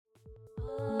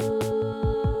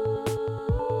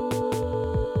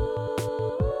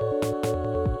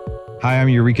Hi, I'm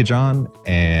Eureka John,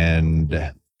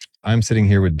 and I'm sitting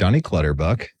here with Donny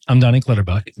Clutterbuck. I'm Donny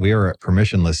Clutterbuck. We are at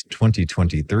Permissionless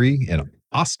 2023 in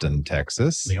Austin,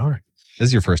 Texas. We are. This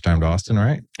is your first time to Austin,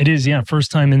 right? It is, yeah.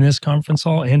 First time in this conference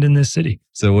hall and in this city.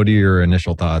 So what are your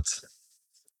initial thoughts?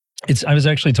 I was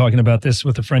actually talking about this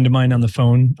with a friend of mine on the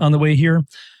phone on the way here.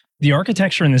 The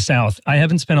architecture in the South, I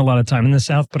haven't spent a lot of time in the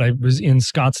South, but I was in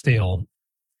Scottsdale,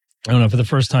 I don't know, for the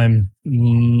first time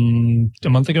a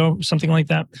month ago, something like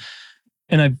that.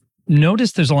 And I've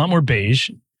noticed there's a lot more beige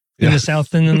in the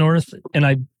South than the North. And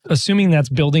I'm assuming that's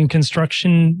building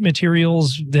construction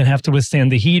materials that have to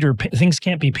withstand the heat, or things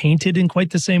can't be painted in quite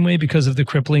the same way because of the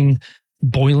crippling,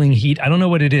 boiling heat. I don't know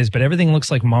what it is, but everything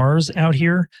looks like Mars out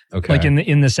here, like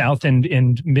in the South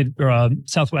and mid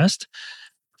Southwest.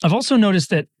 I've also noticed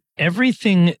that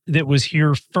everything that was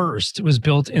here first was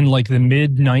built in like the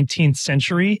mid 19th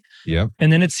century. Yep.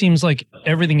 And then it seems like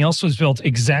everything else was built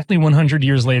exactly 100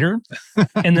 years later.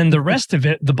 And then the rest of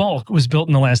it, the bulk, was built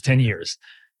in the last 10 years.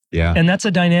 Yeah. And that's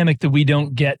a dynamic that we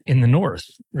don't get in the North,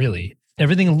 really.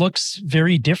 Everything looks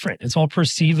very different. It's all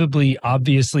perceivably,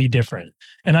 obviously different.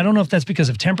 And I don't know if that's because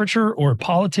of temperature or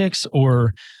politics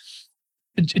or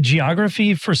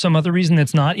geography for some other reason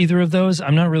that's not either of those.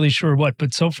 I'm not really sure what,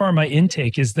 but so far my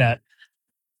intake is that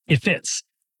it fits.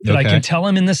 That I can tell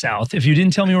I'm in the South. If you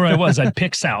didn't tell me where I was, I'd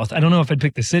pick South. I don't know if I'd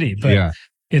pick the city, but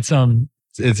it's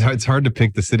hard to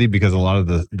pick the city because a lot of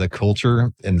the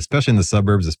culture, and especially in the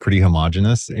suburbs, is pretty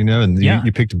homogenous, and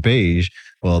you picked beige.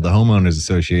 Well, the homeowners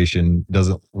association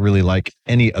doesn't really like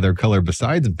any other color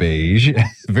besides beige.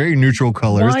 Very neutral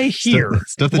colors. Why here?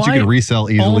 Stuff that you can resell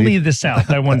easily. Only the South,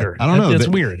 I wonder. I don't know. That's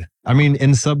weird. I mean,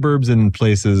 in suburbs and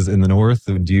places in the North,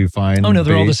 do you find... Oh, no,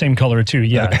 they're all the same color too.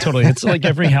 Yeah, totally. It's like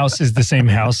every house is the same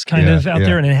house kind of out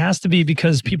there. And it has to be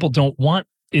because people don't want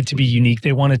it to be unique.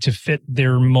 They want it to fit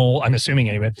their mold. I'm assuming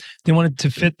anyway. They want it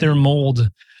to fit their mold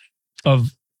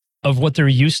of what they're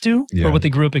used to or what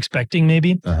they grew up expecting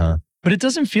maybe. But it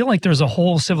doesn't feel like there's a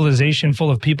whole civilization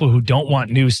full of people who don't want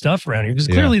new stuff around here, because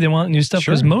clearly they want new stuff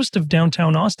because most of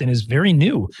downtown Austin is very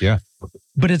new. Yeah.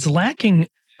 But it's lacking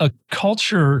a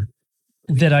culture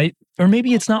that or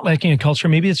maybe it's not lacking a culture.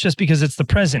 Maybe it's just because it's the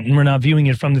present and we're not viewing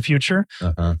it from the future.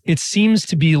 It seems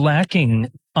to be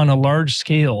lacking on a large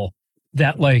scale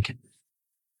that like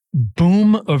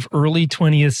boom of early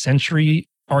 20th century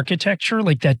architecture,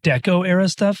 like that Deco era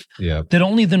stuff that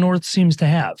only the North seems to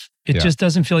have. It just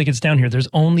doesn't feel like it's down here. There's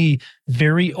only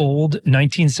very old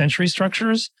 19th century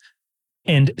structures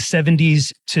and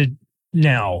 70s to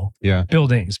now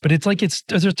buildings, but it's like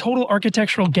there's a total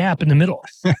architectural gap in the middle.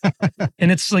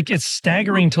 And it's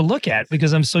staggering to look at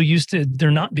because I'm so used to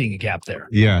there not being a gap there.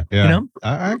 Yeah. You know?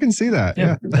 I can see that.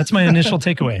 Yeah. That's my initial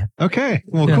takeaway. Okay.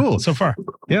 Well, cool. So far.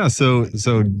 Yeah. So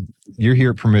you're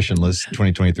here at Permissionless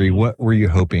 2023. What were you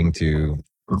hoping to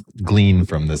glean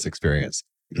from this experience?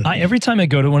 Every time I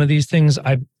go to one of these things,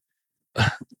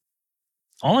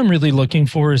 all I'm really looking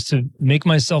for is to make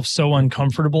myself so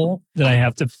uncomfortable that I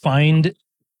have to find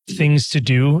things to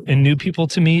do and new people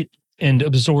to meet and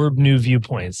absorb new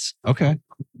viewpoints. Okay.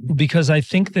 Because I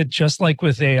think that just like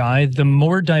with AI, the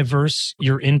more diverse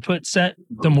your input set,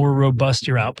 the more robust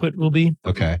your output will be.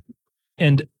 Okay.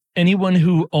 And anyone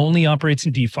who only operates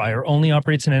in DeFi or only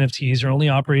operates in NFTs or only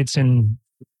operates in,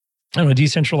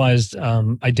 decentralized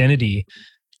identity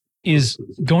is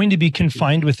going to be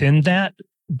confined within that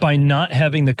by not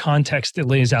having the context that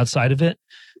lays outside of it.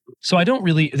 So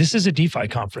this is a DeFi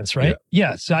conference, right?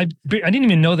 Yeah. So I didn't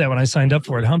even know that when I signed up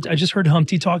for it. I just heard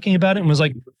Humpty talking about it and was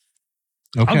like,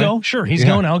 I'll go. Sure. He's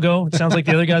going, I'll go. It sounds like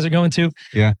the other guys are going too.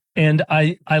 Yeah. And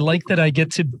I like that I get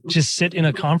to just sit in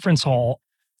a conference hall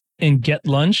and get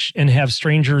lunch and have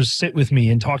strangers sit with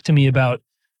me and talk to me about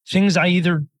things I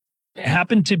either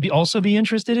happen to also be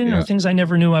interested in or things I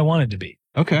never knew I wanted to be.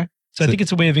 Okay. So I think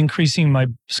it's a way of increasing my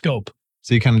scope.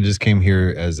 So you kind of just came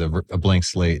here as a blank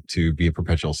slate to be a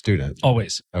perpetual student.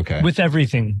 Always. Okay. With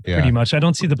everything, pretty much. I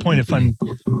don't see the point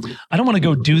I don't want to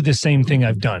go do the same thing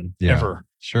I've done ever.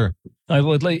 Sure. I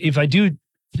would like, if I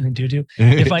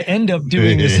if I end up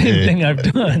doing the same thing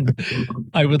I've done,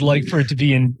 I would like for it to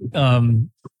be in,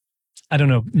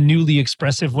 newly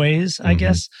expressive ways, I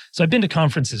guess. So I've been to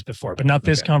conferences before, but not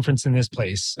this conference in this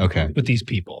place. Okay. With these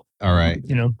people. All right.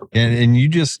 And you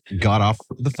just got off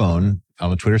the phone on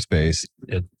the Twitter space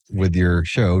with your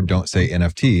show, Don't Say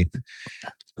NFT,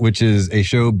 which is a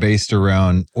show based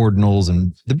around ordinals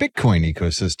and the Bitcoin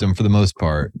ecosystem for the most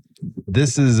part.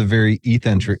 This is a very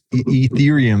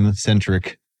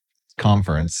Ethereum-centric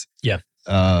conference. Yeah.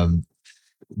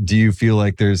 Do you feel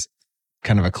like there's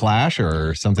kind of a clash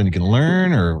or something you can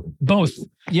learn or? Both.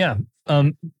 Yeah.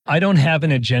 I don't have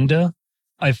an agenda.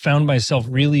 I found myself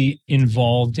really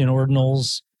involved in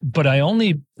ordinals, but I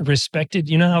only respected,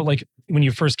 you know how like when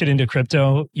you first get into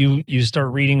crypto, you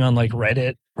start reading on like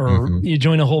Reddit or you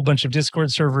join a whole bunch of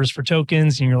Discord servers for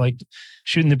tokens and you're like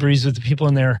shooting the breeze with the people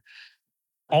in there.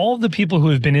 All the people who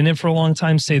have been in it for a long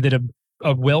time say that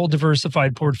a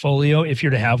well-diversified portfolio, if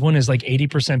you're to have one, is like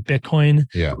 80% Bitcoin,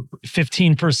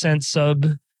 15% sub,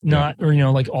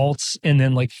 or, like alts, and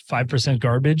then like 5%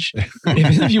 garbage.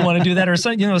 if you want to do that, or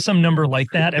some number like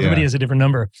that. Everybody has a different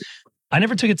number. I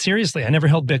never took it seriously. I never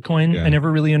held Bitcoin. I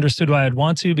never really understood why I'd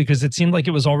want to, because it seemed like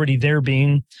it was already there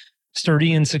being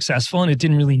sturdy and successful, and it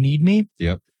didn't really need me.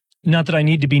 Not that I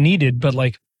need to be needed, but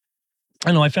like, I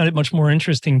don't know, I found it much more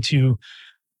interesting to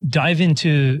dive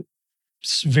into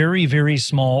very, very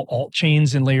small alt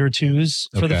chains and layer twos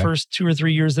for the first 2 or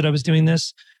 3 years that I was doing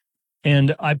this.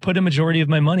 And I put a majority of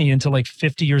my money into like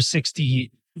 50 or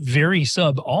 60 very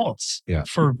sub alts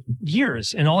for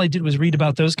years. And all I did was read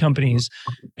about those companies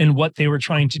and what they were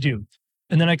trying to do.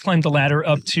 And then I climbed the ladder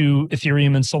up to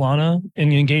Ethereum and Solana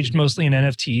and engaged mostly in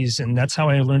NFTs. And that's how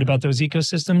I learned about those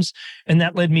ecosystems. And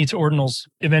that led me to ordinals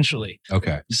eventually.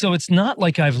 So it's not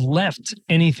like I've left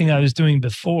anything I was doing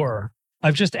before.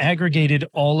 I've just aggregated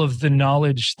all of the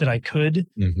knowledge that I could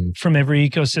from every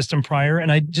ecosystem prior.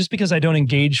 And just because I don't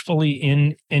engage fully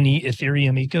in any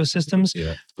Ethereum ecosystems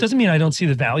doesn't mean I don't see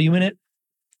the value in it.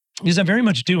 Because I very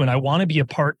much do. And I want to be a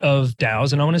part of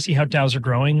DAOs, and I want to see how DAOs are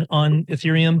growing on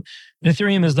Ethereum. And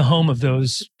Ethereum is the home of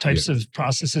those types of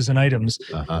processes and items.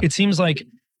 It seems like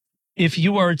if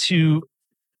you are to,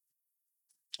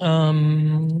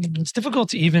 it's difficult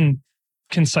to even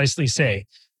concisely say.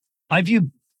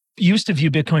 Used to view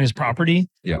Bitcoin as property.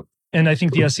 And I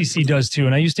think the SEC does too.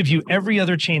 And I used to view every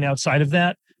other chain outside of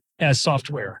that as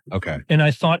software. And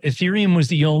I thought Ethereum was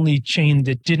the only chain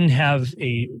that didn't have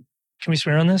can we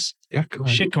swear on this? Yeah, go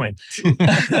ahead. Shitcoin.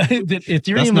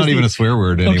 Ethereum That's not even a swear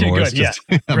word anymore. Good. It's just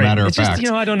a matter of fact.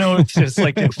 Just, I don't know. It's just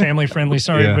like family friendly.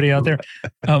 Sorry, everybody out there.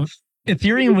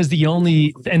 Ethereum was the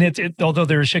only, and although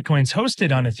there are shitcoins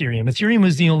hosted on Ethereum, Ethereum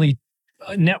was the only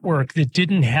network that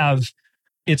didn't have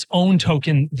its own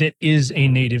token that is a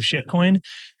native shitcoin.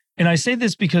 And I say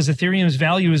this because Ethereum's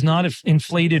value is not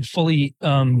inflated fully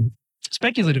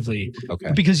speculatively,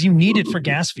 because you need it for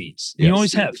gas fees. You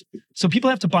always have. So people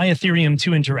have to buy Ethereum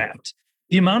to interact.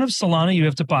 The amount of Solana you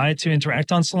have to buy to interact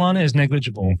on Solana is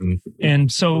negligible. And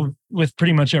so with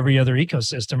pretty much every other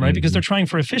ecosystem, right? Because they're trying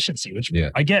for efficiency, which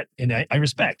I get and I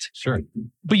respect.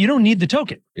 But you don't need the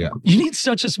token. You need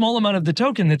such a small amount of the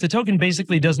token that the token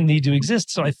basically doesn't need to exist.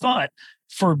 So I thought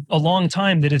for a long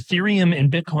time that Ethereum and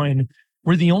Bitcoin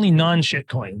were the only non-shit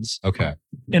coins.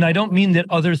 And I don't mean that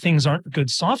other things aren't good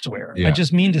software. I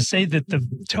just mean to say that the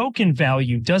token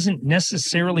value doesn't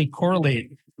necessarily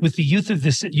correlate with the use of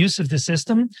the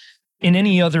system in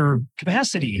any other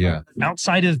capacity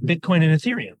outside of Bitcoin and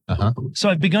Ethereum. So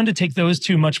I've begun to take those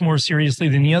two much more seriously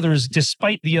than the others,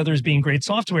 despite the others being great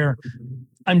software.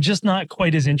 I'm just not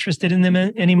quite as interested in them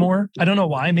anymore. I don't know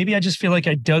why. Maybe I just feel like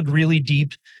I dug really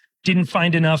deep, didn't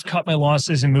find enough, cut my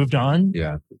losses, and moved on.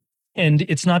 And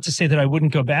it's not to say that I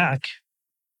wouldn't go back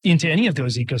into any of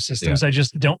those ecosystems. I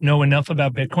just don't know enough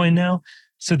about Bitcoin now.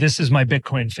 So this is my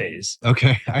Bitcoin phase.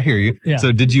 I hear you.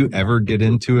 So did you ever get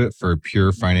into it for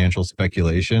pure financial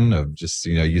speculation of just,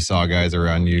 you saw guys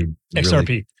around you?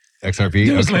 XRP. XRP?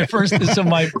 It was my first. So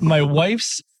my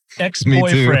wife's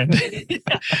ex-boyfriend,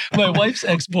 my wife's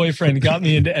ex-boyfriend got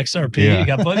me into XRP. He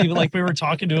got buddy, like we were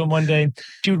talking to him one day.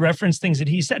 She would reference things that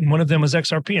he said, and one of them was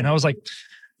XRP. And I was like,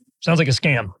 sounds like a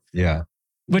scam.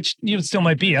 Which it still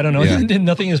might be. I don't know.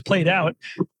 Nothing has played out.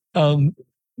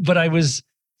 But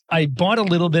I bought a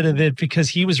little bit of it because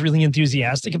he was really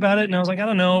enthusiastic about it. And I was like, I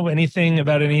don't know anything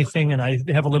about anything. And I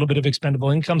have a little bit of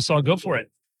expendable income, so I'll go for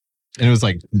it. And it was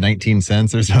like 19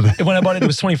 cents or something. When I bought it, it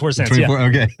was 24 cents. 24,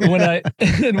 okay.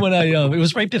 It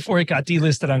was right before it got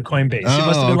delisted on Coinbase. It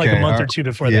must have been like a month or two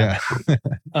before that.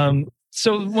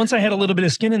 So once I had a little bit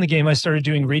of skin in the game, I started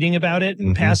doing reading about it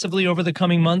passively over the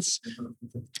coming months.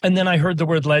 And then I heard the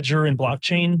word ledger and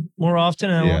blockchain more often.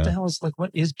 And what the hell is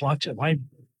what is blockchain? Why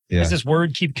does this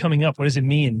word keep coming up? What does it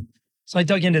mean? So I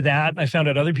dug into that. I found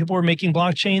out other people were making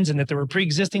blockchains and that there were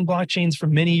pre-existing blockchains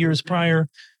from many years prior.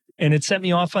 And it set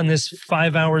me off on this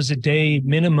 5 hours a day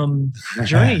minimum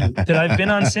journey that I've been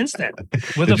on since then.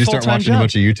 With Did you start watching a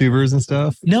bunch of YouTubers and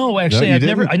stuff? No, actually, I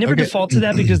never default to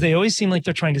that because they always seem like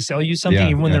they're trying to sell you something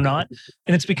even when they're not.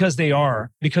 And it's because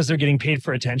they're getting paid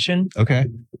for attention.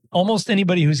 Almost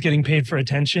anybody who's getting paid for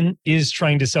attention is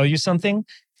trying to sell you something.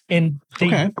 And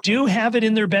they do have it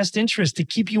in their best interest to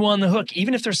keep you on the hook,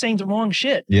 even if they're saying the wrong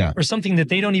shit or something that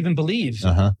they don't even believe.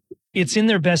 it's in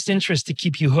their best interest to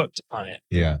keep you hooked on it.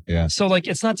 Yeah, yeah. So like,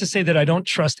 it's not to say that I don't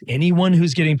trust anyone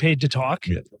who's getting paid to talk.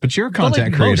 Yeah. But you're a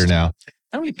content creator now.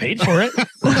 I don't get paid for it.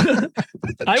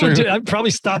 I'd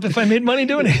probably stop if I made money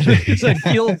doing it because I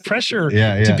feel pressure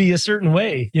to be a certain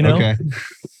way, you know? Okay.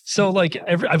 So like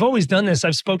I've always done this.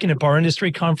 I've spoken at bar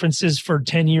industry conferences for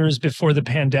 10 years before the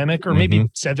pandemic, or maybe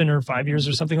 7 or 5 years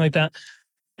or something like that.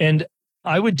 And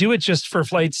I would do it just for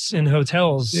flights and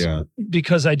hotels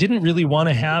because I didn't really want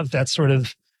to have that sort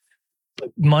of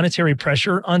monetary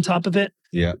pressure on top of it.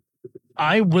 Yeah.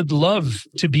 I would love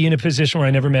to be in a position where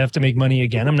I never may have to make money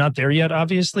again. I'm not there yet,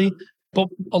 obviously. But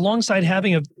alongside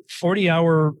having a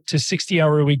 40-hour to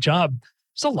 60-hour a week job,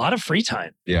 it's a lot of free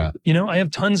time. Yeah. You know, I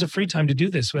have tons of free time to do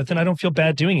this with, and I don't feel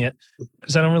bad doing it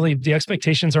because the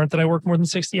expectations aren't that I work more than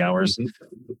 60 hours.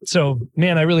 So,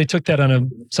 man, I really took that on a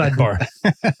sidebar.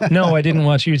 No, I didn't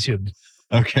watch YouTube.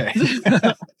 Okay.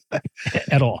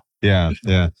 At all. Yeah.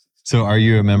 Yeah. So are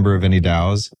you a member of any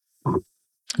DAOs?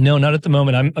 No, not at the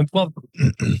moment. I'm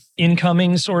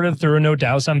incoming sort of. There are no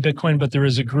DAOs on Bitcoin, but there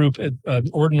is a group,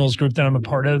 Ordinals group that I'm a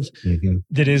part of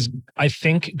that is, I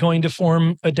think, going to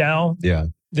form a DAO. Yeah.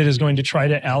 That is going to try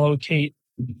to allocate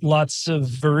lots of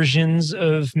versions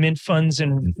of mint funds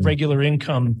and regular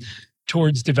income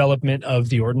towards development of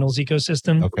the Ordinals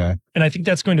ecosystem. Okay. And I think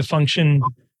that's going to function.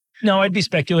 No, I'd be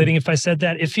speculating if I said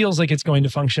that. It feels like it's going to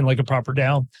function like a proper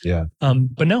DAO. Yeah.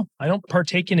 But no, I don't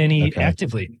partake in any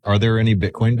actively. Are there any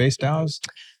Bitcoin-based DAOs?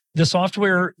 The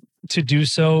software to do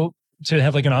so, to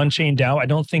have like an on-chain DAO, I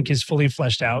don't think is fully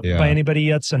fleshed out by anybody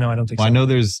yet. So no, I don't think so. I know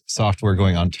there's software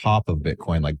going on top of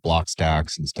Bitcoin, like block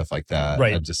stacks and stuff like that.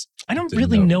 Right. I don't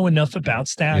really know enough about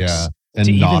stacks. Yeah. And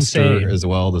Nostr as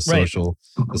well, the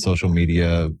social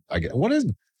media. What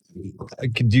is...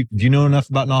 Do you know enough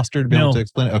about Nostr to be able to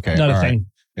explain it? Okay. Not a thing.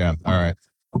 Yeah. All right.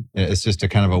 It's just a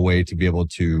kind of a way to be able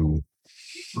to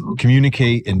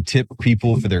communicate and tip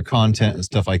people for their content and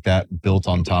stuff like that, built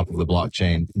on top of the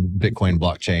blockchain, Bitcoin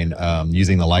blockchain,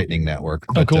 using the Lightning Network.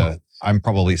 But, cool. I'm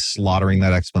probably slaughtering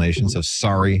that explanation. So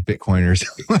sorry, Bitcoiners.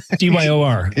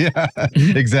 DYOR. Yeah,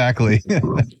 exactly.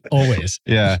 Always.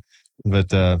 Yeah. But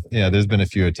there's been a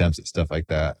few attempts at stuff like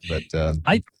that. But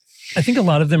I think a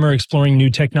lot of them are exploring new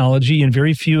technology, and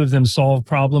very few of them solve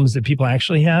problems that people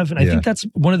actually have. And I think that's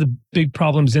one of the big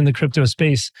problems in the crypto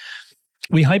space.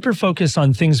 We hyper-focus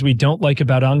on things we don't like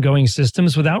about ongoing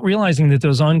systems without realizing that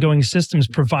those ongoing systems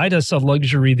provide us a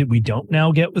luxury that we don't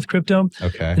now get with crypto.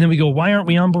 Okay. And then we go, why aren't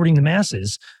we onboarding the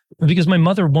masses? Because my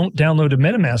mother won't download a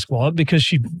MetaMask wallet because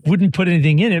she wouldn't put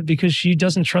anything in it because she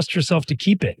doesn't trust herself to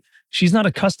keep it. She's not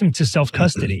accustomed to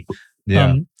self-custody.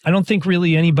 Yeah. I don't think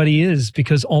really anybody is,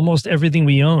 because almost everything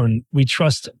we own, we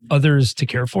trust others to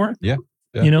care for. Yeah.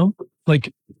 You know,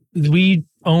 like we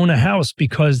own a house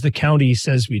because the county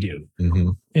says we do.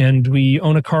 And we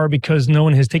own a car because no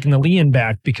one has taken the lien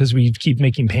back because we keep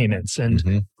making payments.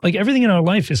 And like everything in our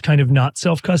life is kind of not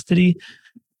self-custody.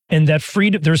 And that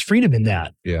freedom, there's freedom in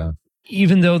that. Yeah.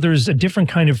 Even though there's a different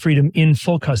kind of freedom in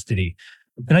full custody.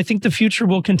 And I think the future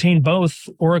will contain both,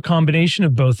 or a combination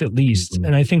of both at least.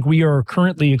 And I think we are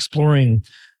currently exploring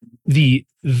the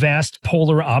vast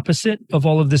polar opposite of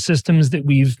all of the systems that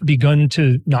we've begun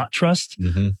to not trust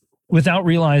without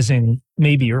realizing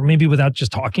maybe without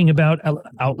just talking about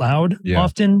out loud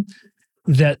often,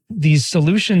 that these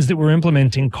solutions that we're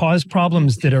implementing cause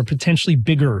problems that are potentially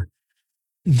bigger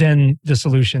than the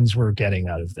solutions we're getting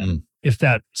out of them. If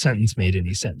that sentence made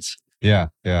any sense. Yeah,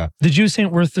 yeah. The juice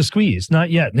ain't worth the squeeze,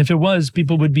 not yet. And if it was,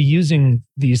 people would be using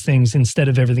these things instead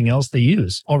of everything else they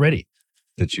use already.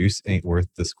 The juice ain't worth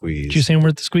the squeeze. Juice ain't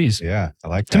worth the squeeze. Yeah, I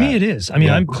like that. To me, it is. I mean,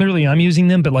 I'm using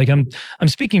them, but like I'm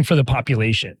speaking for the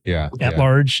population at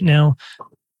large now,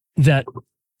 that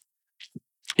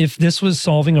if this was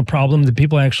solving a problem that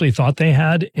people actually thought they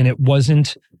had, and it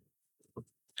wasn't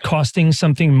costing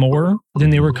something more than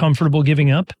they were comfortable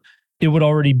giving up, it would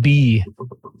already be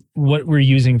what we're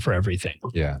using for everything.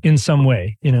 Yeah. In some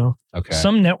way, you know. Okay.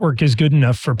 Some network is good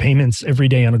enough for payments every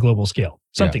day on a global scale.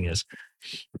 Something is.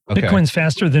 Okay. Bitcoin's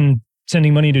faster than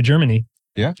sending money to Germany.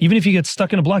 Yeah. Even if you get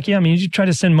stuck in a block. Yeah. I mean, you try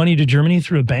to send money to Germany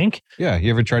through a bank. Yeah.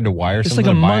 You ever tried to wire something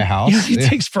to buy a house? Yeah, it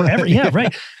takes forever. Yeah.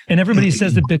 Right. And everybody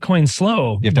says that Bitcoin's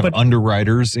slow. You have to have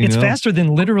underwriters. It's faster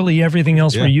than literally everything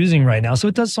else we're using right now. So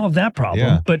it does solve that problem.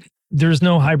 Yeah. But there's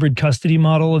no hybrid custody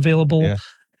model available. Yeah.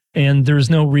 And there's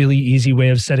no really easy way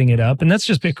of setting it up. And that's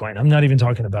just Bitcoin. I'm not even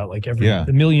talking about like the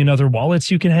million other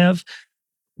wallets you can have,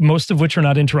 most of which are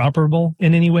not interoperable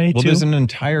in any way. Well, there's an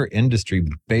entire industry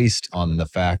based on the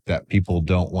fact that people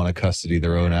don't want to custody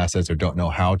their own assets or don't know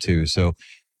how to. So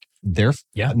they're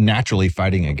naturally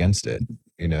fighting against it,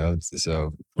 you know?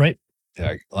 So right.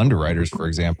 underwriters, for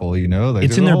example,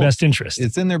 it's in their best interest.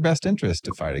 It's in their best interest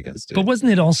to fight against it. But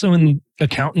wasn't it also in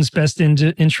accountants' best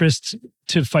interest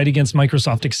to fight against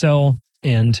Microsoft Excel,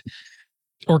 and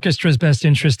orchestra's best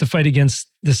interest to fight against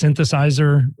the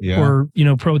synthesizer or,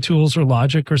 Pro Tools or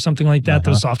Logic or something like that,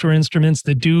 those software instruments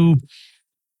that do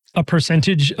a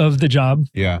percentage of the job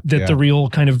that the real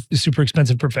kind of super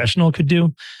expensive professional could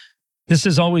do. This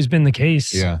has always been the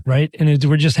case, right? And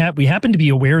we're just we happen to be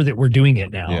aware that we're doing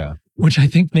it now, which I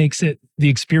think makes it the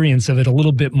experience of it a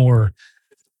little bit more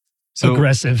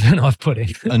aggressive and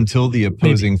off-putting. Until the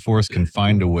opposing force can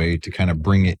find a way to kind of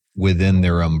bring it within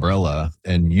their umbrella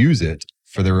and use it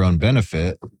for their own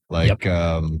benefit. Like,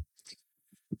 we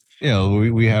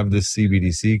have this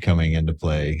CBDC coming into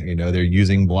play. They're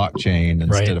using blockchain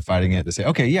instead of fighting it to say,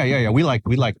 okay, we like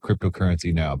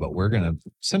cryptocurrency now, but we're going to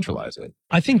centralize it.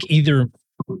 I think either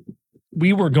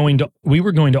we were going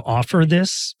to offer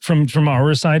this from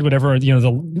our side, whatever,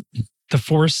 the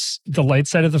force, the light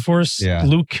side of the force,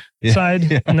 Luke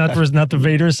side, not the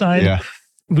Vader side. Yeah.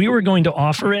 We were going to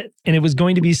offer it, and it was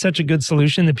going to be such a good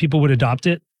solution that people would adopt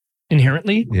it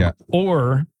inherently. Yeah.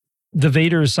 Or the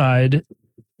Vader side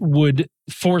would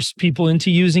force people into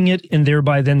using it, and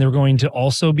thereby then they're going to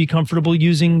also be comfortable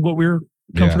using what we're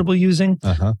comfortable using.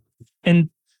 And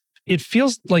it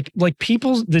feels like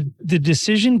people, the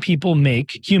decision people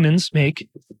make, humans make,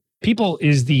 people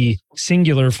is the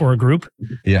singular for a group,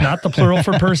 not the plural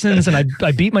for persons. And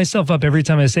I beat myself up every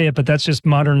time I say it, but that's just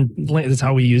modern, that's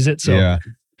how we use it. So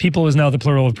people is now the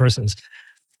plural of persons.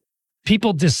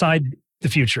 People decide the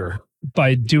future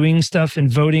by doing stuff and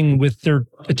voting with their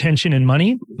attention and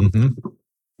money.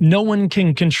 No one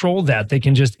can control that. They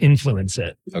can just influence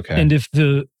it. Okay. And if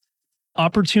the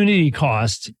opportunity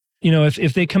cost,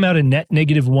 if they come out a net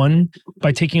 -1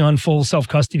 by taking on full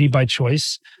self-custody by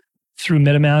choice through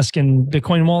MetaMask and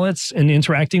Bitcoin wallets and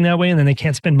interacting that way, and then they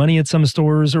can't spend money at some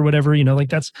stores or whatever,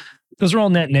 those are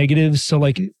all net negatives. So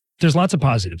there's lots of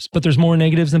positives, but there's more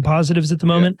negatives than positives at the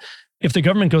moment. If the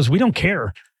government goes, we don't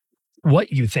care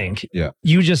what you think,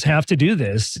 you just have to do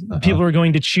this. People are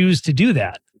going to choose to do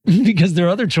that because their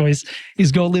other choice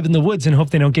is go live in the woods and hope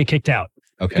they don't get kicked out.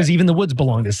 Okay. Because even the woods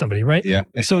belong to somebody, right? Yeah.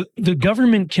 So the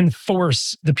government can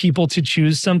force the people to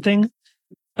choose something.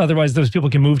 Otherwise, those people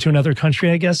can move to another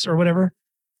country, I guess, or whatever.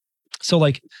 So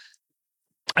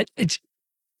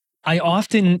I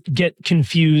often get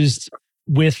confused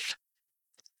with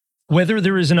whether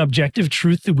there is an objective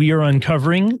truth that we are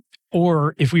uncovering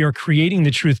or if we are creating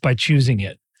the truth by choosing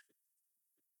it.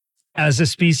 As a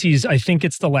species, I think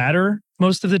it's the latter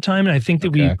most of the time. And I think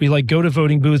that we go to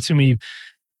voting booths and we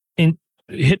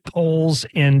hit polls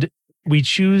and we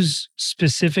choose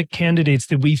specific candidates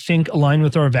that we think align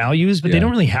with our values, but they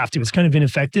don't really have to. It's kind of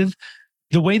ineffective.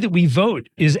 The way that we vote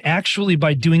is actually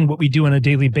by doing what we do on a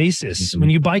daily basis. When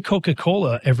you buy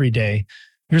Coca-Cola every day,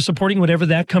 you're supporting whatever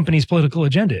that company's political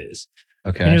agenda is.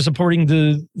 Okay. And you're supporting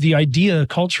the idea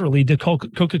culturally that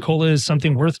Coca-Cola is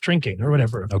something worth drinking or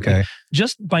whatever. Okay.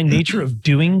 Just by nature of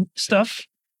doing stuff,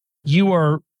 you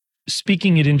are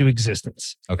speaking it into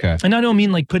existence. Okay. And I don't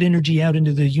mean put energy out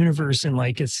into the universe and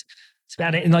it's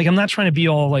bad. And I'm not trying to be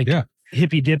all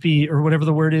hippy dippy or whatever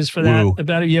the word is for that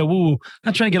about it. Yeah. Woo.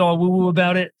 Not trying to get all woo woo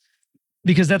about it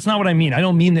because that's not what I mean. I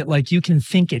don't mean that you can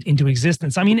think it into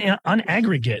existence. I mean, on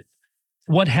aggregate,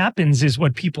 what happens is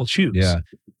what people choose. Yeah.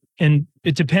 And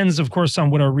it depends, of course,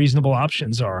 on what our reasonable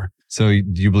options are. So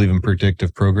do you believe in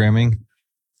predictive programming?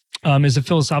 As a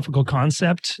philosophical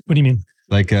concept? What do you mean?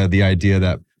 The idea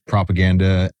that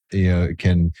propaganda,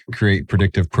 can create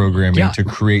predictive programming to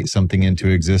create something into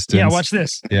existence. Yeah, watch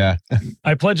this. Yeah.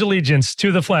 I pledge allegiance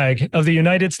to the flag of the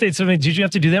United States of America. Did you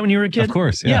have to do that when you were a kid? Of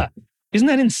course, yeah. Isn't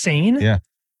that insane? Yeah.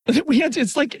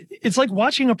 It's like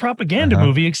watching a propaganda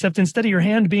movie, except instead of your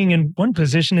hand being in one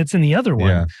position, it's in the other one.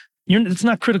 Yeah. It's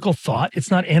not critical thought.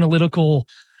 It's not analytical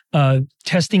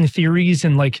testing theories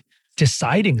and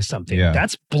deciding something. Yeah.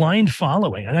 That's blind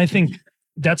following. And I think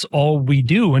that's all we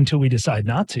do until we decide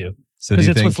not to. So because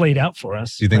it's what's laid out for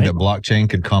us. Do you think that blockchain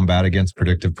could combat against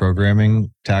predictive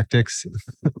programming tactics?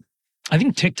 I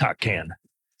think TikTok can.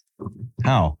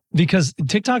 How? Because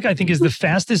TikTok, I think, is the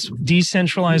fastest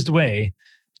decentralized way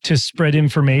to spread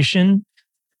information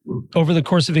over the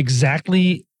course of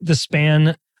exactly the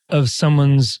span of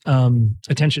someone's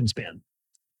attention span.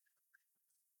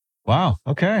 Wow.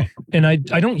 Okay. And I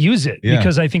don't use it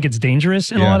because I think it's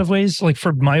dangerous in a lot of ways.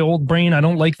 For my old brain, I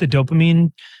don't like the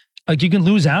dopamine. You can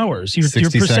lose hours. Your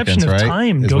perception of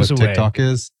time goes away. TikTok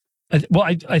is?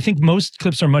 I think most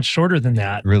clips are much shorter than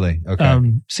that. Really? Okay.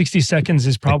 60 seconds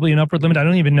is probably an upward limit. I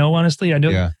don't even know, honestly. I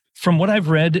know from what I've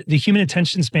read, the human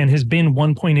attention span has been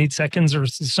 1.8 seconds or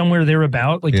somewhere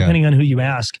thereabout, like depending on who you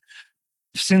ask,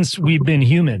 since we've been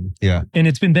human. Yeah. And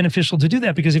it's been beneficial to do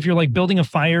that because if you're like building a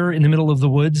fire in the middle of the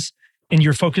woods and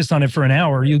you're focused on it for an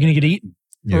hour, you're going to get eaten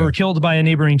or killed by a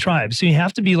neighboring tribe. So you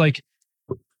have to be like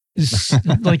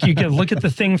you can look at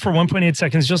the thing for 1.8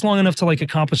 seconds, just long enough to like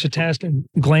accomplish a task and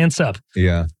glance up.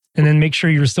 Yeah. And then make sure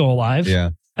you're still alive.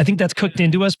 Yeah. I think that's cooked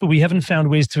into us, but we haven't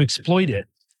found ways to exploit it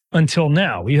until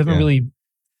now. We haven't really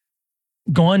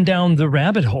gone down the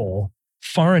rabbit hole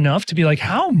far enough to be like,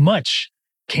 how much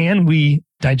can we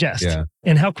digest?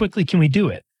 And how quickly can we do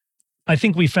it? I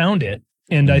think we found it.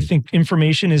 And I think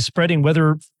information is spreading,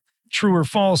 whether true or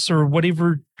false or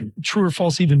whatever true or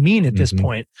false even mean at this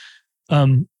point.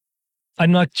 I'm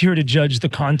not here to judge the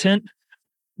content,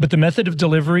 but the method of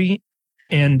delivery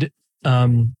and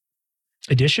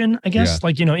addition, I guess,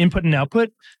 like, input and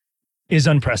output is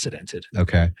unprecedented.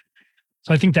 Okay.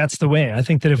 So I think that's the way. I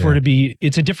think that if we're to be,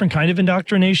 it's a different kind of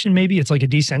indoctrination. Maybe it's like a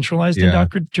decentralized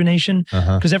indoctrination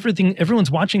because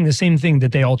everyone's watching the same thing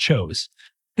that they all chose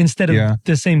instead of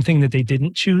the same thing that they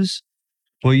didn't choose.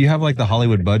 Well, you have like the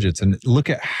Hollywood budgets, and look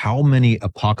at how many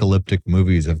apocalyptic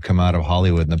movies have come out of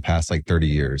Hollywood in the past like 30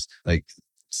 years. Like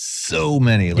so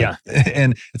many.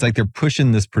 And it's like they're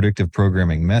pushing this predictive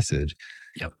programming message.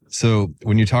 Yep. So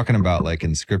when you're talking about like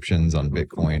inscriptions on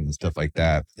Bitcoin and stuff like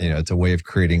that, it's a way of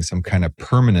creating some kind of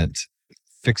permanent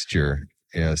fixture,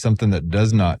 something that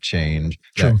does not change,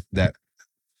 that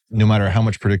no matter how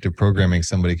much predictive programming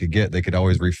somebody could get, they could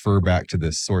always refer back to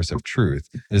this source of truth.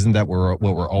 Isn't that what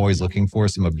we're always looking for?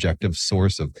 Some objective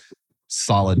source of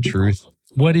solid truth.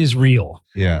 What is real?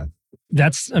 Yeah.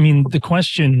 The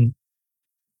question,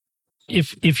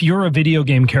 if you're a video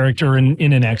game character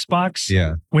in an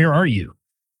Xbox, where are you?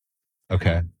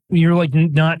 Okay. You're like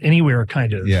not anywhere,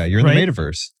 kind of. Yeah, you're in the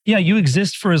metaverse. Yeah, you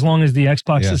exist for as long as the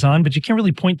Xbox is on, but you can't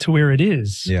really point to where it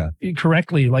is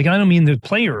correctly. Like, I don't mean the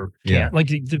player can't. Like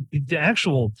the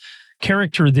actual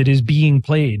character that is being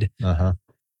played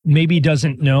maybe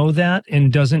doesn't know that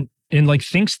and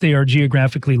thinks they are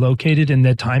geographically located and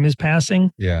that time is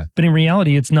passing. Yeah. But in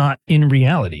reality, it's not in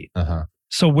reality.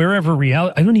 So wherever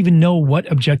reality, I don't even know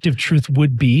what objective truth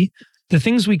would be. The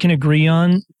things we can agree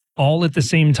on all at the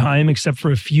same time, except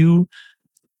for a few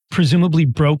presumably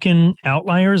broken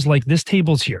outliers, like this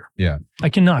table's here. Yeah. I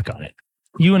can knock on it.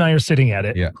 You and I are sitting at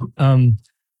it. Yeah.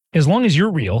 As long as you're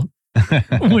real,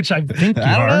 which I think you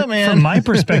are. Know, man. From my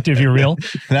perspective, you're real.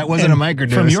 That wasn't a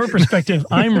microdose. From your perspective,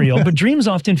 I'm real. But dreams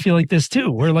often feel like this too,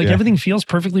 where like everything feels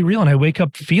perfectly real. And I wake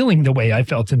up feeling the way I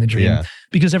felt in the dream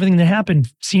because everything that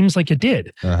happened seems like it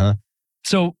did.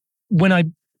 So when I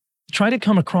try to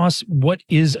come across what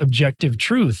is objective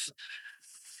truth,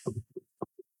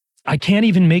 I can't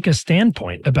even make a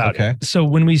standpoint about it. So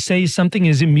when we say something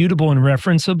is immutable and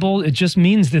referenceable, it just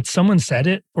means that someone said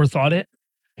it or thought it,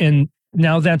 and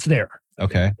now that's there.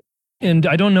 Okay. And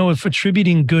I don't know if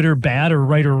attributing good or bad or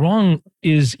right or wrong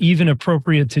is even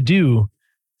appropriate to do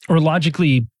or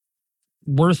logically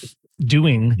worth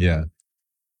doing. Yeah.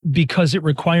 Because it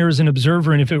requires an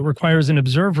observer. And if it requires an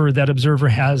observer, that observer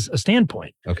has a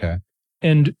standpoint. Okay.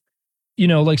 And,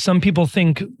 like some people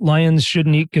think lions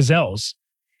shouldn't eat gazelles.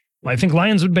 I think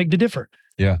lions would beg to differ.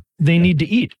 Yeah. They need to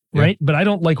eat, right? But I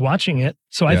don't like watching it.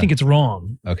 So I think it's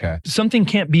wrong. Okay. Something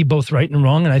can't be both right and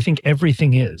wrong. And I think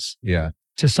everything is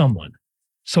to someone.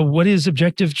 So what is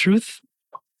objective truth?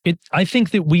 I think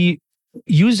that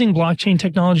using blockchain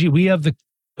technology, we have the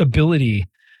ability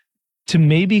to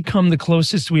maybe come the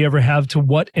closest we ever have to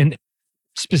what an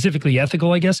specifically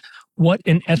ethical, I guess, what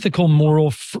an ethical,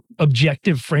 moral,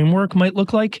 objective framework might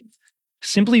look like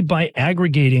simply by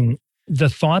aggregating the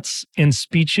thoughts and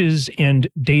speeches and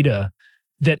data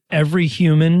that every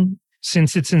human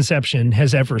since its inception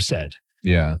has ever said.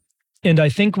 Yeah. And I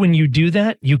think when you do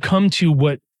that, you come to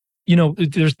what,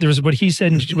 there's what he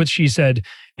said and what she said,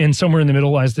 and somewhere in the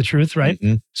middle lies the truth, right?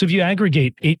 So if you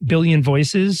aggregate 8 billion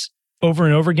voices over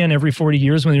and over again every 40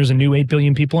 years when there's a new 8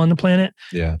 billion people on the planet,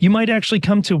 you might actually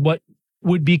come to what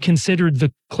would be considered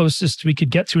the closest we could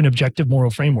get to an objective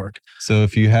moral framework. So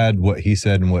if you had what he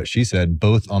said and what she said,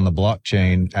 both on the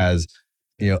blockchain as,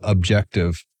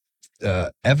 objective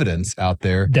evidence out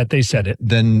there. That they said it.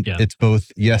 Then it's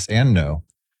both yes and no.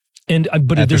 And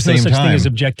but there's no such thing as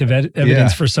objective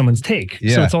evidence for someone's take.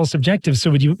 So it's all subjective.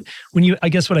 So when you, I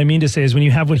guess what I mean to say is when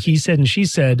you have what he said and she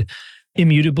said,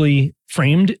 immutably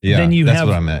framed, then you have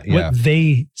what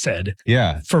they said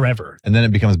forever. And then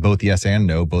it becomes both yes and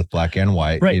no, both black and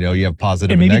white. Right. You have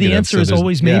positive and maybe and negative. The answer is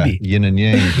always maybe. Yin and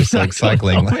yang, just like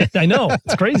cycling. I know.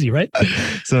 It's crazy, right?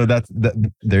 So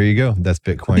there you go. That's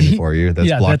Bitcoin for you. That's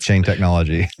blockchain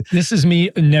technology. This is me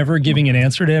never giving an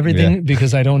answer to everything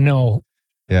because I don't know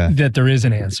that there is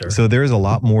an answer. So there is a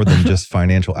lot more than just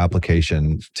financial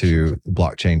application to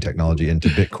blockchain technology and to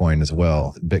Bitcoin as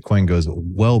well. Bitcoin goes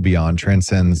well beyond,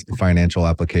 transcends financial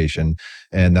application.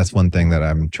 And that's one thing that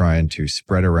I'm trying to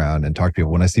spread around and talk to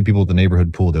people. When I see people at the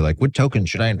neighborhood pool, they're like, what token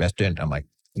should I invest in? I'm like,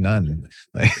 none.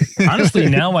 Honestly,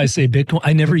 now I say Bitcoin.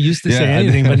 I never used to say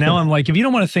anything, but now I'm like, if you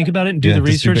don't want to think about it and do the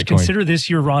research, consider this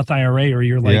your Roth IRA or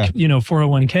your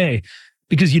 401k.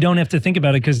 Because you don't have to think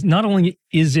about it, because not only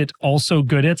is it also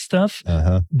good at stuff,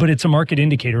 but it's a market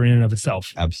indicator in and of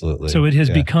itself. Absolutely. So it has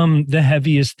become the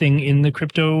heaviest thing in the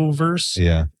crypto verse.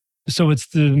 Yeah. So it's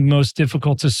the most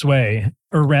difficult to sway,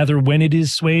 or rather when it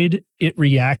is swayed, it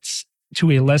reacts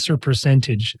to a lesser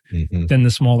percentage than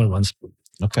the smaller ones.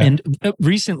 Okay. And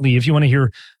recently, if you want to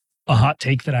hear a hot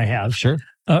take that I have, sure.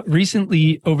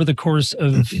 Recently over the course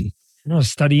of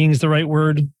studying is the right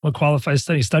word. What qualifies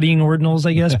study? Studying ordinals,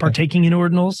 I guess, partaking in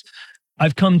ordinals.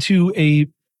 I've come to a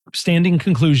standing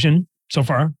conclusion so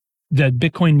far that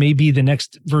Bitcoin may be the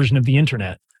next version of the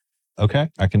internet. Okay.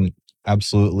 I can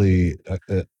absolutely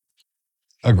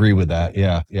agree with that.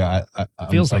 Yeah. Yeah.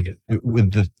 Feels like it.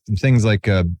 With the things like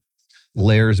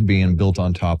layers being built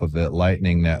on top of it,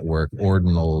 Lightning Network,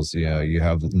 ordinals, you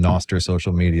have Nostr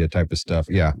social media type of stuff.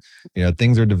 Yeah.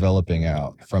 Things are developing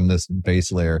out from this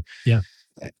base layer. Yeah.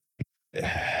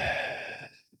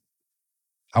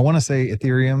 I want to say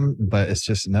Ethereum, but it's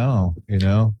just no,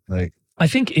 I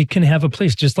think it can have a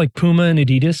place, just like Puma and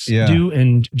Adidas do,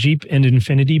 and Jeep and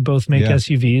Infiniti both make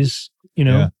SUVs.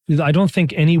 I don't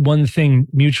think any one thing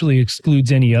mutually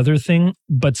excludes any other thing,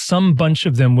 but some bunch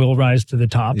of them will rise to the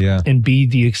top and be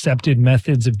the accepted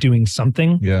methods of doing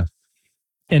something. Yeah.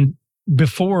 And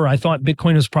before, I thought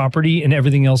Bitcoin was property and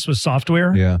everything else was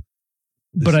software. Yeah.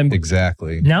 But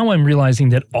now I'm realizing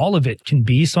that all of it can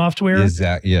be software.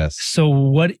 Yes. So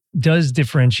what does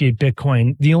differentiate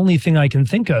Bitcoin? The only thing I can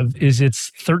think of is it's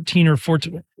 13 or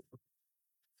 14,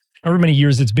 however many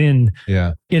years it's been.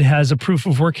 Yeah. It has a proof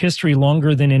of work history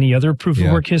longer than any other proof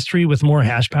of work history, with more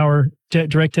hash power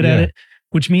directed at it,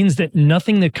 which means that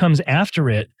nothing that comes after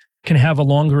it can have a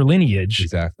longer lineage.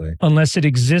 Exactly. Unless it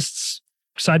exists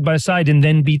side by side and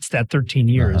then beats that 13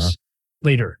 years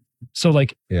later. So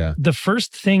the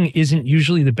first thing isn't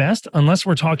usually the best unless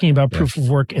we're talking about proof of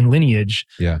work and lineage.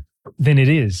 Yeah. Then it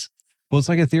is. Well, it's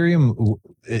like Ethereum.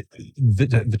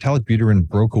 Vitalik Buterin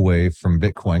broke away from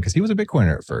Bitcoin because he was a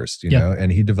Bitcoiner at first,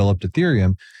 and he developed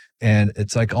Ethereum. And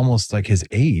it's like almost like his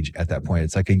age at that point.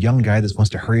 It's like a young guy that wants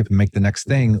to hurry up and make the next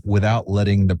thing without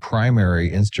letting the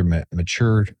primary instrument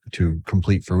mature to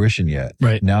complete fruition yet.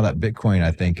 Right. Now that Bitcoin,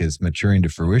 I think, is maturing to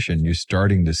fruition, you're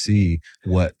starting to see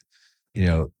what,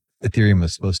 Ethereum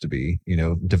is supposed to be,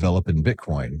 develop in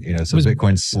Bitcoin, so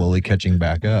Bitcoin's slowly catching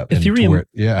back up. Ethereum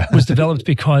was developed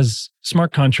because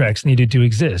smart contracts needed to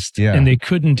exist and they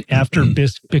couldn't after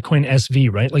Bitcoin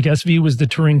SV, right? Like SV was the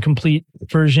Turing complete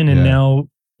version. And now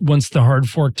once the hard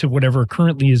fork to whatever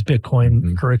currently is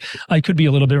Bitcoin, correct. I could be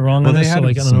a little bit wrong on they this. Had so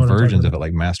I don't some know versions of it,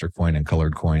 like Mastercoin and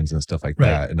colored coins and stuff like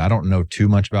that. And I don't know too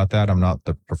much about that. I'm not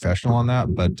the professional on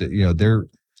that, but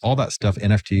all that stuff,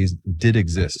 NFTs did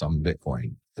exist on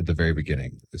Bitcoin at the very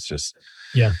beginning. It's just,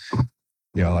 like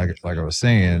I was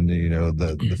saying,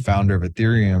 the founder of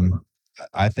Ethereum,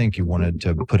 I think he wanted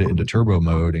to put it into turbo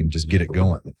mode and just get it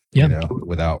going,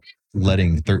 without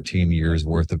letting 13 years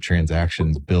worth of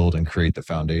transactions build and create the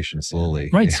foundation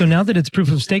slowly. Right. So now that it's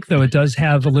proof of stake, though, it does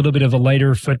have a little bit of a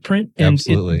lighter footprint, and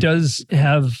it does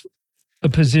have a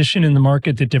position in the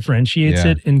market that differentiates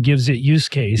it and gives it use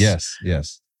case.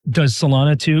 Yes. Does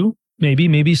Solana too? Maybe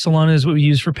Solana is what we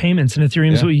use for payments, and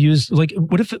Ethereum is what we use. Like,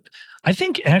 what if I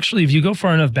think actually, if you go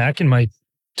far enough back in my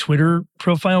Twitter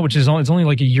profile, which is it's only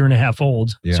like a year and a half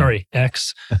old. Sorry,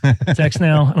 X. It's X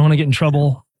now. I don't want to get in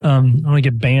trouble. I don't want to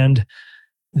get banned.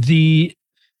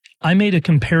 I made a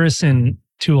comparison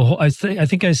to a whole. I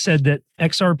think I said that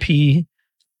XRP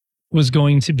was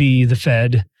going to be the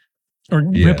Fed, or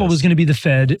Ripple was going to be the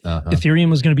Fed. Ethereum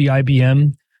was going to be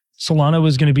IBM. Solana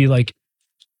was going to be like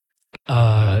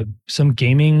some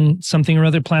gaming something or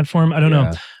other platform. I don't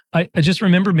know. I just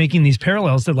remember making these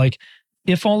parallels that like,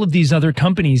 if all of these other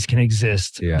companies can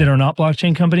exist that are not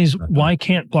blockchain companies, why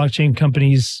can't blockchain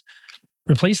companies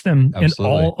replace them and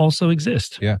all also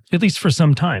exist? Yeah. At least for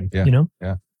some time,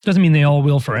 Yeah. Doesn't mean they all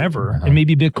will forever. And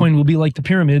maybe Bitcoin will be like the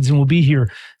pyramids and will be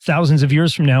here thousands of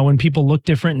years from now when people look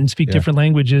different and speak different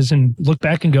languages and look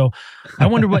back and go, I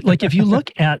wonder what, like if you look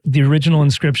at the original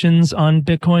inscriptions on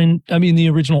Bitcoin, I mean the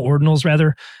original ordinals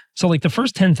rather. So like the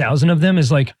first 10,000 of them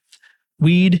is like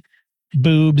weed,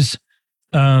 boobs,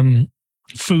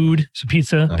 food, so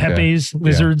pizza, Pepe's,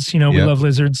 lizards, we love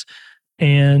lizards.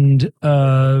 And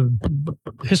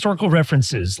historical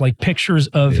references, like pictures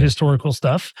of historical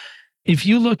stuff. If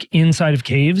you look inside of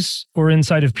caves or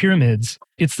inside of pyramids,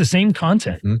 it's the same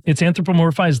content. It's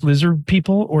anthropomorphized lizard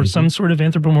people or some sort of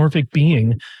anthropomorphic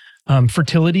being,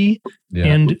 fertility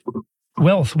and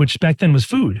wealth, which back then was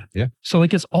food. So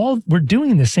like it's all, we're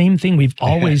doing the same thing we've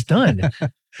always done.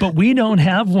 But we don't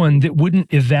have one that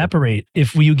wouldn't evaporate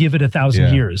if you give it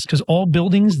 1,000 years. Because all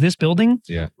buildings, this building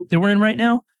that we're in right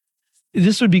now,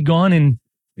 this would be gone in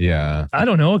I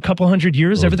don't know, a couple hundred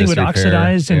years, everything would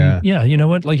oxidize. And you know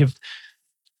what? Like if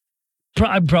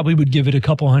I probably would give it a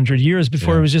couple hundred years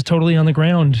before it was just totally on the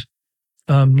ground,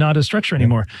 not a structure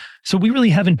anymore. So we really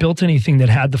haven't built anything that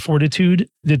had the fortitude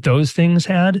that those things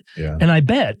had. And I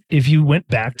bet if you went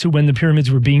back to when the pyramids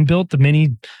were being built, the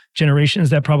many generations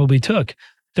that probably took,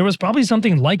 there was probably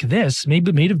something like this,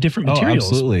 maybe made of different materials.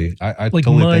 Absolutely. I like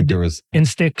totally mud think there was and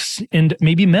sticks and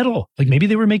maybe metal. Like maybe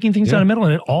they were making things out of metal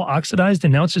and it all oxidized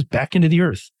and now it's just back into the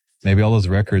earth. Maybe all those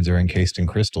records are encased in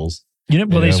crystals. They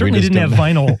certainly didn't have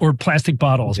vinyl or plastic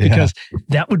bottles because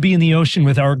that would be in the ocean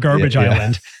with our garbage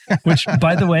island, which,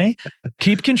 by the way,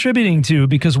 keep contributing to,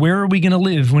 because where are we going to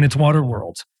live when it's water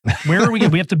world? Where are we?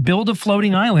 We have to build a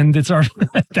floating island.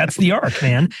 That's the Ark,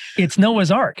 man. It's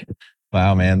Noah's Ark.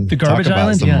 Wow, man. The garbage Talk about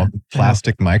island? some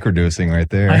plastic microdosing right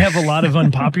there. I have a lot of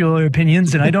unpopular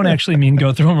opinions, and I don't actually mean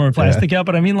go throw more plastic out,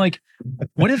 but I mean like,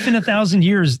 what if in 1,000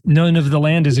 years, none of the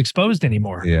land is exposed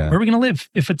anymore? Where are we going to live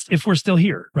if we're still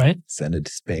here, right? Send it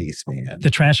to space, man. The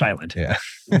trash island.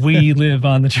 We live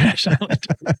on the trash island.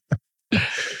 Mark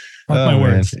my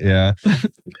words. Man.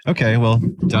 Okay, well,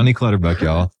 Donny Clutterbuck,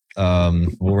 y'all.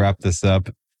 We'll wrap this up.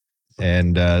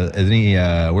 And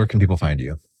where can people find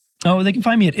you? Oh, they can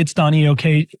find me at It's Donny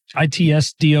OK,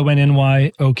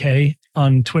 ITSDONNY OK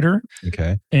on Twitter.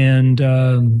 Okay. And,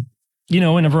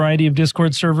 in a variety of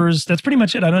Discord servers. That's pretty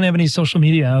much it. I don't have any social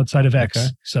media outside of X. Okay.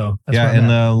 So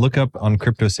that's look up on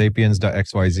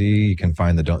cryptosapiens.xyz. You can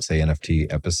find the Don't Say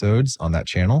NFT episodes on that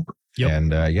channel.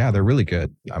 And they're really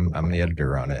good. I'm the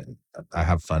editor on it. I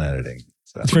have fun editing.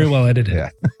 So. It's very well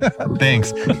edited.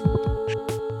 Thanks.